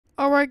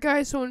Alright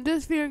guys, so in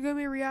this video I'm going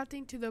to be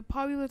reacting to the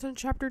Playtime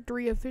Chapter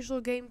 3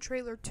 official game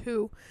trailer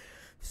 2.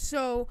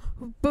 So,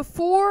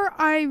 before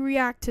I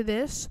react to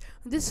this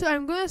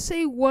I'm going to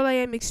say what I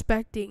am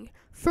expecting.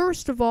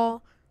 First of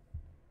all,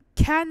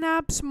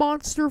 Catnap's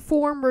monster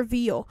form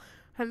reveal.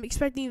 I'm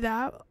expecting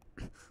that.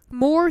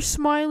 More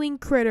smiling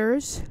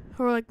critters,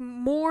 or like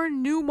more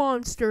new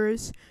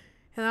monsters,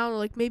 and I don't know,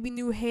 like maybe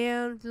new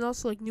hands, and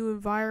also like new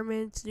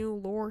environments, new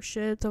lore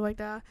shit, stuff like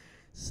that.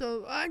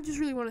 So I just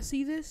really want to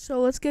see this,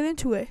 so let's get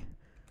into it.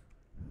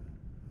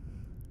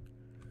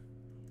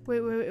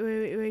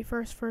 Wait.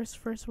 First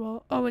of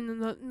all. Oh, wait,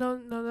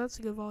 no, that's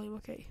a good volume.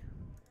 Okay.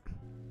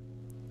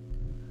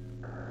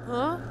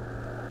 Huh?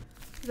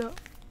 No.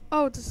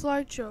 Oh, it's a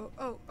slideshow.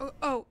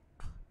 Oh.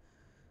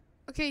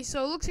 Okay,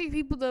 so it looks like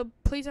the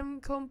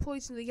playtime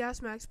co-employees in the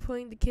gas max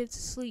putting the kids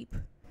to sleep.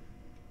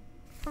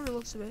 From the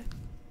looks of it.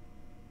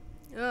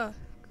 Ugh,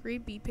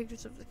 creepy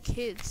pictures of the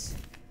kids.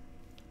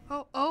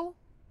 Oh.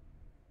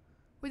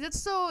 Wait,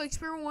 that's still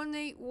experiment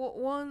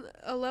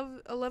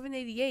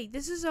 1188.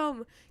 This is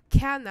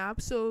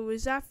Catnap. So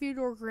is that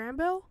Theodore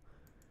Granville?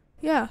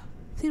 Yeah,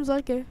 seems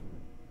like it.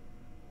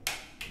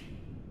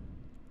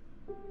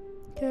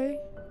 Okay.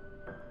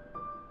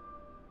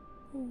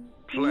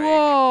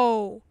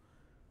 Whoa!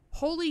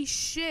 Holy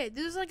shit!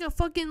 This is like a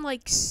fucking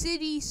like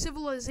city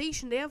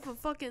civilization. They have a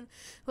fucking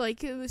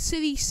like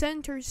city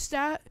center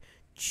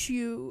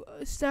statue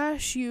of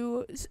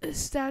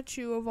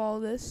all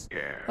this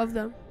of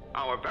them.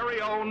 Our very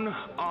own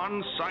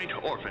on-site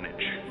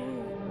orphanage.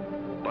 Ooh.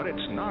 But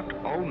it's not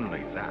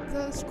only that. Is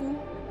that a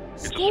school?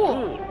 It's a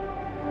school.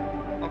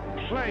 A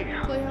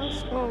playhouse.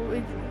 Playhouse? Oh,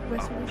 a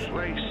place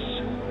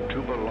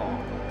to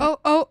belong.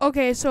 Oh,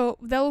 okay, so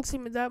that looks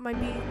like that might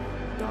be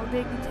dog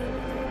day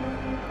containment.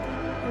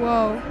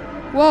 Whoa,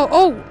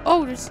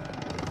 oh, there's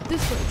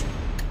this bridge.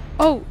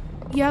 Oh,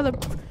 yeah, the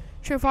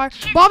train fire.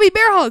 Bobby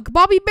Bear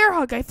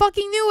Hug, I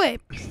fucking knew it.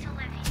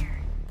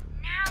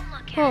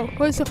 Oh,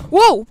 what is it?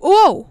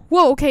 Whoa,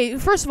 okay,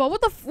 first of all, what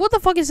the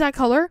fuck is that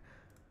color?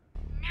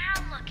 Now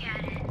look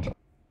at it.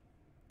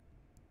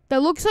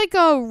 That looks like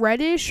a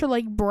reddish or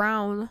like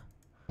brown.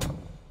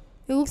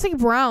 It looks like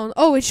brown.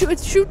 Oh, it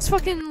shoots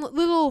fucking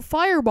little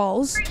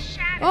fireballs.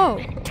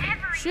 Oh,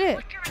 shit.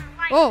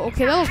 Oh,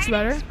 okay, that looks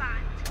better.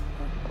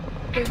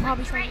 Okay,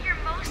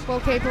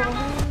 okay, bro.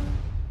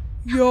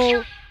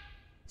 Yo.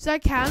 Is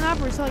that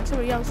Catnap or is that like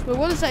somebody else? Wait,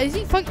 what is that? Is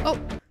he fucking... Oh.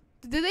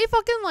 Did they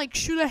fucking like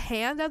shoot a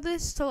hand at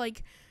this to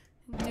like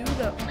do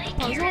the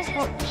puzzle?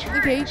 Oh,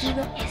 okay, do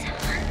the... His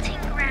hunting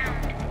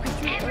ground,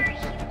 whatever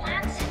he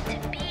wants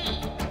it to be.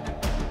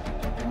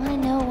 I want to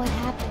know what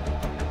happened.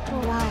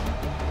 Or why.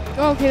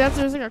 Oh, okay,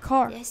 there's like a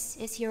car. This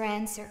is your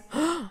answer.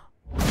 Yo,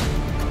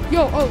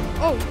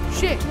 oh,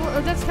 shit.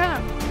 That's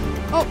kind of...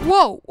 Oh,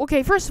 whoa.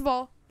 Okay, first of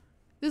all,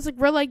 this is like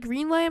red light,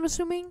 green light, I'm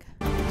assuming.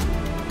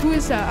 Who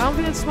is that? I don't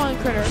think that's Smiling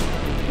Critter.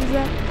 Who's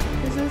that?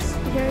 Is this?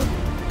 Okay.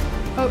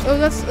 Oh,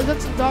 that's a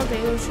dog day,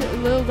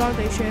 little dog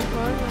day shit.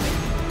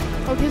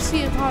 Okay,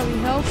 see and probably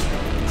help.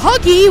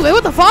 Huggy! Wait,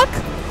 what the fuck?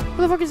 What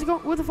the fuck is it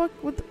going? What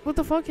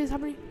the fuck is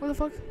happening? What the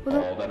fuck?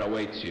 All that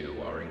awaits you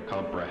are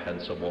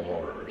incomprehensible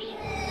horrors.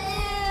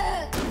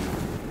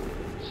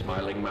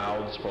 Smiling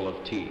mouths full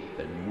of teeth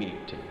and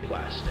meat and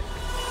plastic.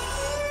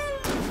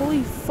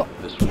 Holy fuck!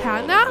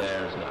 Catnap?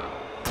 Theirs now.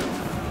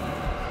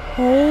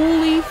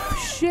 Holy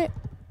shit!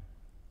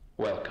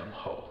 Welcome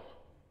home.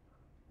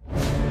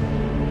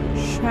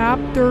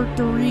 Chapter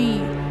 3.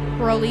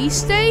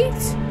 Release date?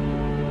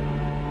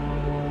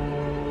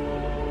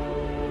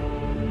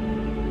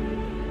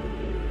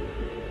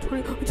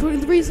 Wait,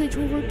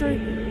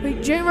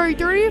 January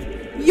 30th?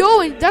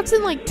 Yo, and that's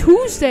in like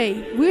Tuesday.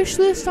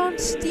 Wishlist on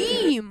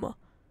Steam.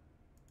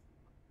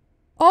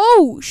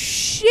 Oh,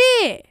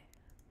 shit.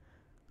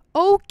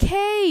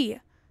 Okay.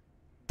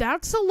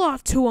 That's a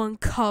lot to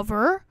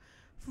uncover.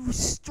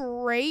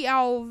 Straight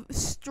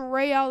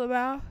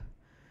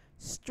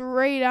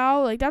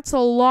out, like that's a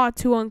lot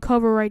to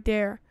uncover right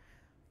there.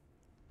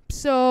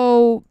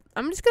 So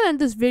I'm just gonna end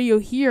this video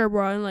here,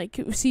 bro, and like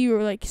see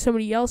or like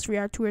somebody else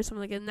react to it or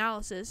something like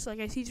analysis. Like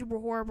I see Super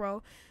Horror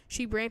Bro,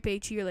 Sheep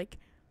Rampage here, like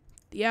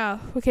yeah.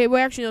 Okay,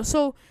 well actually no.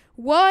 So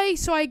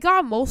I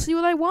got mostly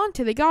what I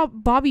wanted. They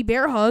got Bobby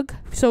Bear Hug,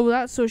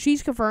 so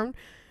she's confirmed.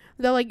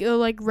 That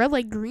like red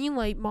light, green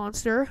light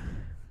monster.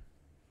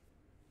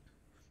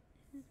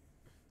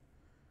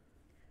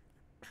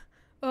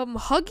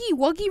 Huggy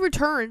Wuggy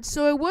returns.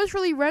 So it was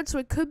really red, so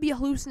it could be a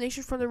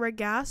hallucination from the red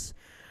gas.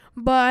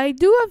 But I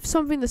do have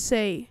something to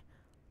say.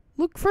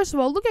 Look, first of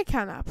all, look at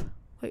Catnap.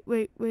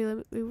 Wait.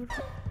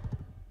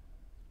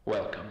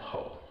 Welcome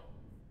home.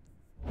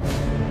 No,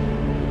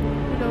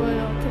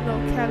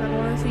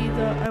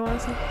 Catnap. I want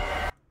to see.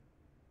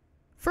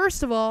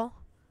 First of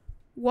all,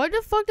 why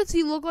the fuck does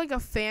he look like a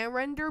fan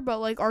render, but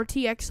like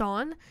RTX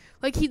on?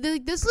 Like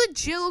this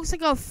legit looks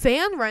like a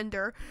fan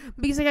render,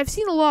 because like I've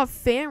seen a lot of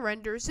fan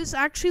renders. This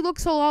actually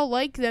looks a lot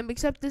like them,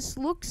 except this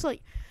looks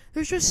like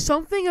there's just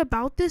something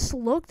about this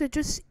look that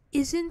just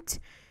isn't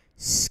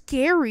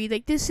scary.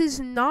 Like, this is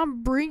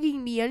not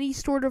bringing me any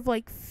sort of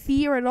like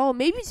fear at all.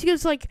 Maybe it's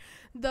because like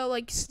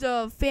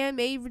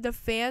the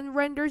fan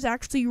renders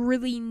actually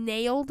really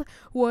nailed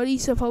what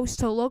he's supposed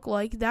to look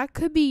like. That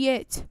could be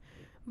it.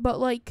 But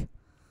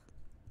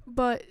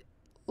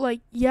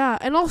yeah,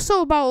 and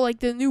also about like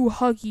the new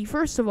Huggy.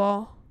 First of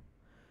all,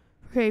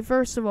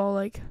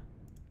 like,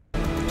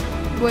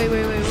 wait,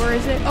 where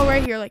is it? Oh,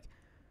 right here.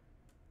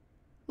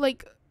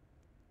 Like,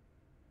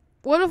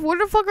 what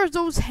the fuck are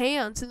those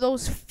hands and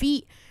those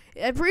feet?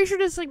 I'm pretty sure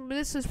this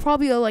is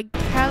probably a like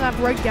Cadillac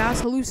Red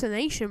Gas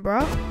hallucination,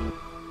 bro.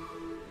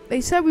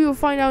 They said we will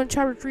find out in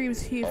chapter 3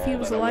 if he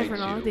was alive or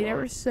not. They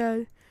never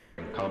said.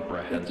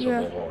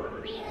 Incomprehensible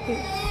horrors.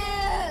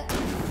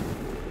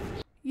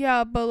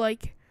 Yeah, but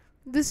like,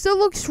 this still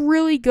looks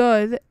really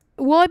good.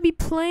 Will I be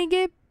playing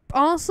it?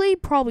 Honestly,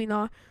 probably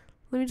not.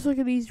 Let me just look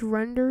at these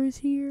renders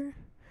here.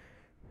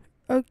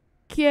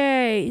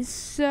 Okay,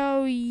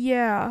 so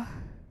yeah.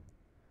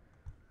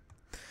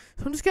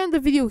 So I'm just gonna end the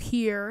video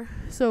here.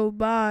 So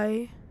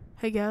bye,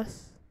 I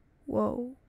guess. Whoa.